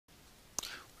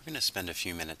We're going to spend a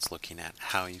few minutes looking at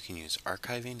how you can use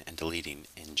archiving and deleting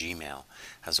in Gmail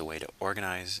as a way to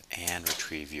organize and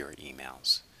retrieve your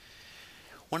emails.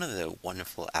 One of the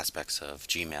wonderful aspects of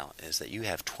Gmail is that you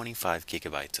have 25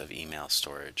 gigabytes of email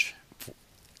storage.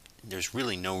 There's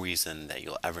really no reason that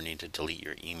you'll ever need to delete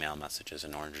your email messages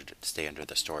in order to stay under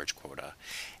the storage quota.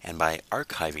 And by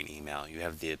archiving email, you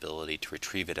have the ability to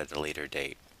retrieve it at a later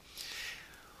date.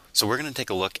 So we're going to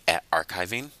take a look at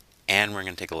archiving and we're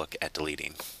going to take a look at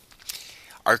deleting.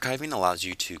 Archiving allows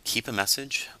you to keep a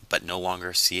message but no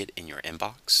longer see it in your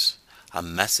inbox. A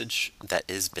message that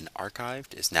has been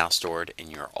archived is now stored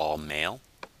in your all mail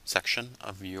section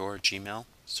of your Gmail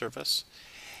service.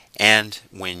 And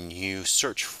when you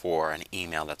search for an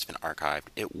email that's been archived,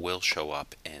 it will show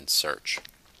up in search,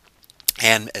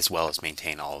 and as well as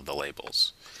maintain all of the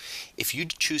labels. If you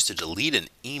choose to delete an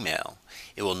email,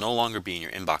 it will no longer be in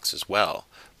your inbox as well,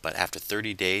 but after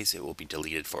 30 days it will be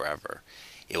deleted forever.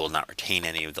 It will not retain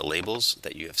any of the labels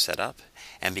that you have set up,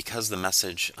 and because the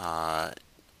message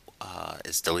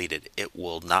is deleted, it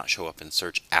will not show up in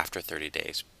search after 30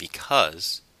 days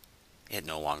because it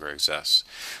no longer exists.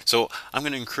 So I'm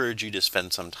going to encourage you to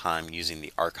spend some time using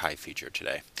the archive feature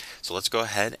today. So let's go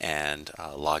ahead and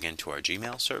log into our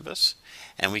Gmail service,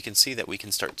 and we can see that we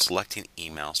can start selecting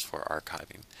emails for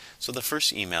archiving. So the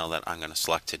first email that I'm going to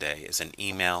select today is an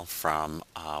email from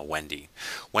Wendy.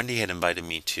 Wendy had invited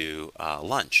me to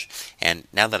lunch, and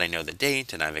now that I know the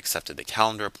date and I've accepted the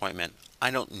calendar appointment, I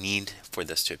don't need for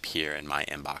this to appear in my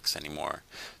inbox anymore.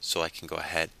 So I can go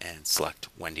ahead and select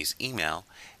Wendy's email,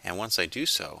 and once I do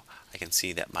so, I can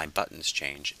see that my buttons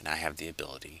change and I have the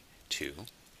ability to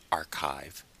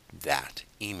archive that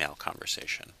email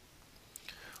conversation.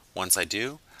 Once I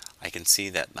do, I can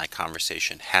see that my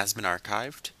conversation has been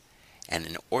archived, and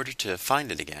in order to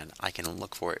find it again, I can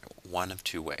look for it one of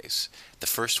two ways. The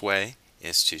first way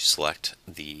is to select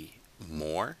the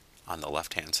More on the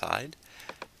left-hand side,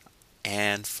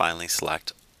 and finally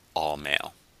select All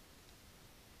Mail.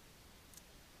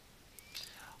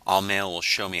 All Mail will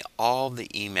show me all the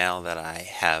email that I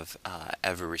have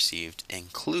ever received,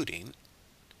 including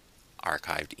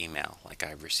archived email like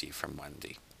I've received from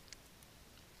Wendy.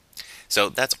 So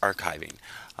that's archiving.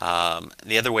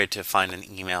 The other way to find an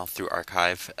email through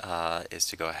archive is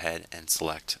to go ahead and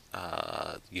select,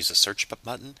 use a search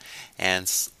button and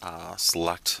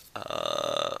select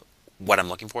what I'm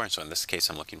looking for. And so in this case,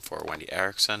 I'm looking for Wendy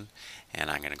Erickson, and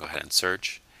I'm going to go ahead and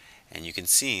search. And you can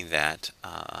see that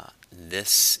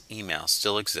this email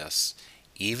still exists,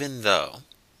 even though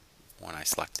when I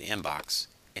select the inbox,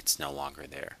 it's no longer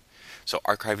there. So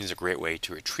archiving is a great way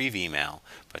to retrieve email,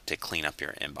 but to clean up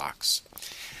your inbox.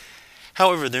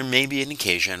 However, there may be an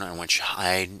occasion on which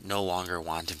I no longer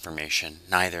want information,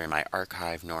 neither in my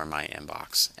archive nor in my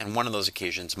inbox. And one of those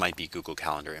occasions might be Google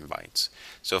Calendar invites.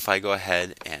 So if I go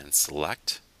ahead and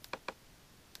select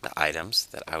the items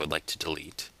that I would like to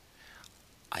delete,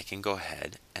 I can go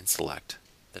ahead and select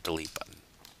the delete button.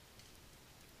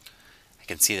 I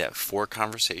can see that 4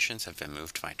 conversations have been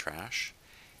moved to my trash.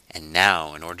 And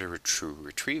now, in order to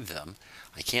retrieve them,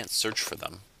 I can't search for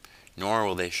them, nor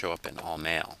will they show up in all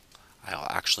mail. I'll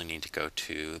actually need to go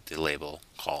to the label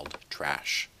called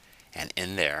trash. And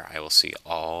in there, I will see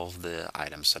all the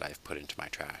items that I've put into my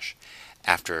trash.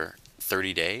 After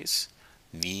 30 days,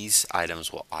 these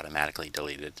items will automatically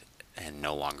deleted and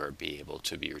no longer be able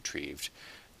to be retrieved,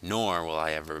 nor will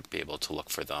I ever be able to look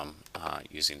for them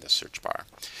using the search bar.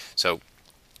 So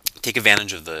take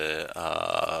advantage of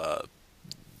the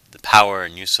power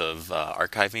and use of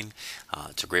archiving.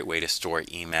 It's a great way to store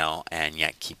email and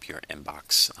yet keep your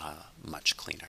inbox much cleaner.